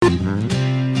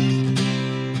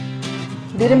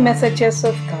Little Messages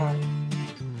of God.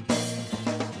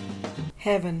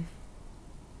 Heaven.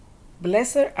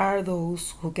 Blessed are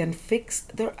those who can fix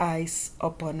their eyes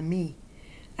upon me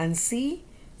and see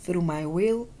through my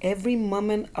will every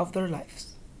moment of their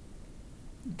lives.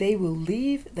 They will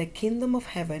live the kingdom of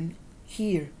heaven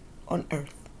here on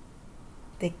earth.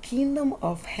 The kingdom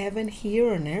of heaven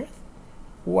here on earth?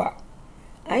 Wow!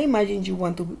 I imagine you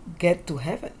want to get to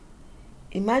heaven.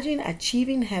 Imagine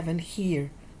achieving heaven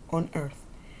here on earth,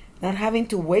 not having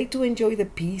to wait to enjoy the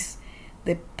peace,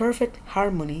 the perfect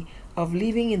harmony of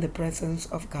living in the presence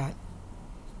of God.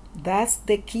 That's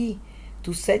the key,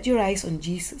 to set your eyes on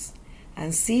Jesus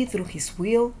and see through His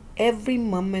will every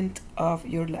moment of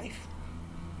your life.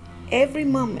 Every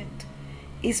moment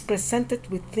is presented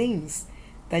with things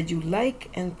that you like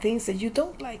and things that you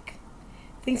don't like,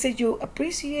 things that you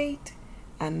appreciate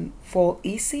and fall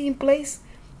easy in place,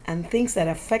 and things that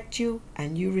affect you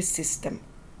and you resist them.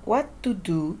 What to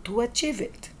do to achieve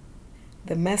it?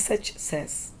 The message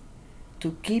says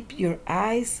to keep your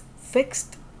eyes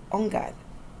fixed on God.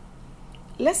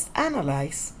 Let's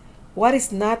analyze what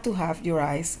is not to have your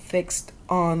eyes fixed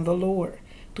on the Lord,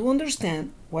 to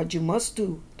understand what you must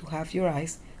do to have your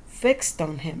eyes fixed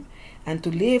on Him and to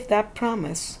live that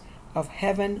promise of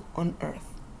heaven on earth.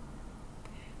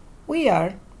 We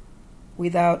are,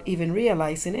 without even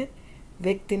realizing it,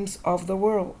 victims of the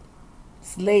world,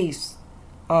 slaves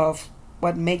of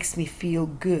what makes me feel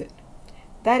good.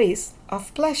 That is,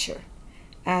 of pleasure,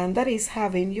 and that is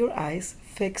having your eyes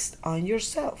fixed on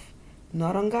yourself,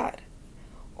 not on God.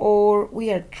 Or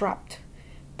we are trapped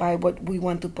by what we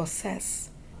want to possess,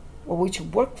 what we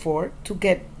should work for to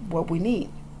get what we need.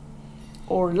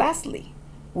 Or lastly,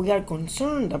 we are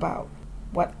concerned about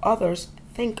what others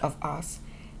think of us,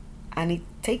 and it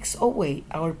takes away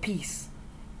our peace.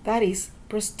 That is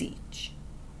prestige.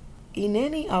 In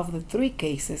any of the three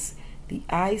cases, the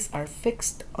eyes are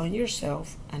fixed on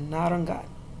yourself and not on God.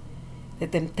 The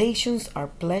temptations are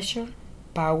pleasure,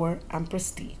 power, and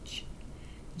prestige.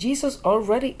 Jesus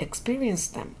already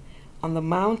experienced them on the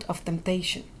Mount of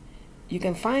Temptation. You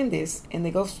can find this in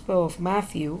the Gospel of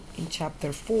Matthew in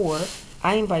chapter 4.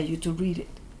 I invite you to read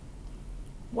it.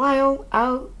 While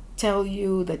I'll tell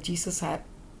you that Jesus had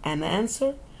an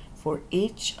answer for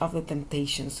each of the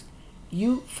temptations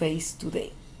you face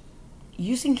today.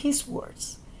 Using His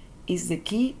words is the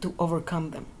key to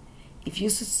overcome them. If you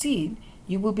succeed,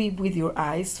 you will be with your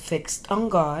eyes fixed on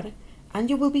God, and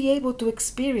you will be able to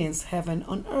experience heaven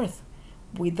on earth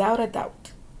without a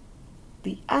doubt.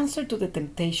 The answer to the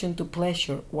temptation to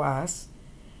pleasure was,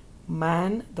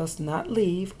 man does not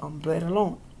live on bread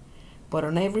alone, but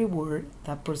on every word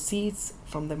that proceeds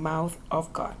from the mouth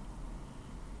of God.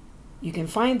 You can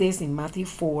find this in Matthew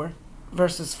 4,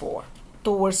 verses 4.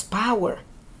 Towards power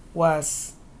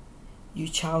was, you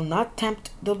shall not tempt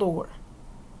the Lord,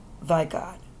 thy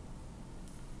God.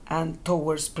 And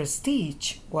towards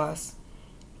prestige was,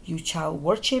 you shall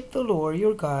worship the Lord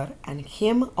your God, and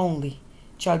Him only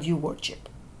shall you worship.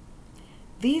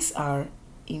 These are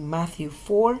in Matthew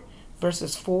 4,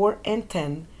 verses 4 and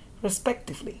 10,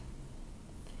 respectively.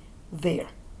 There,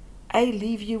 I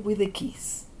leave you with the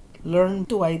keys. Learn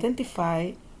to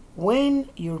identify when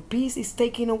your peace is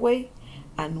taken away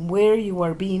and where you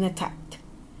are being attacked.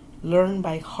 Learn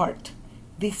by heart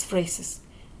these phrases,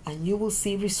 and you will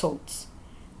see results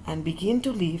and begin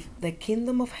to live the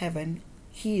kingdom of heaven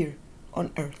here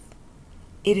on earth.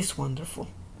 It is wonderful.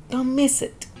 Don't miss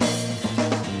it.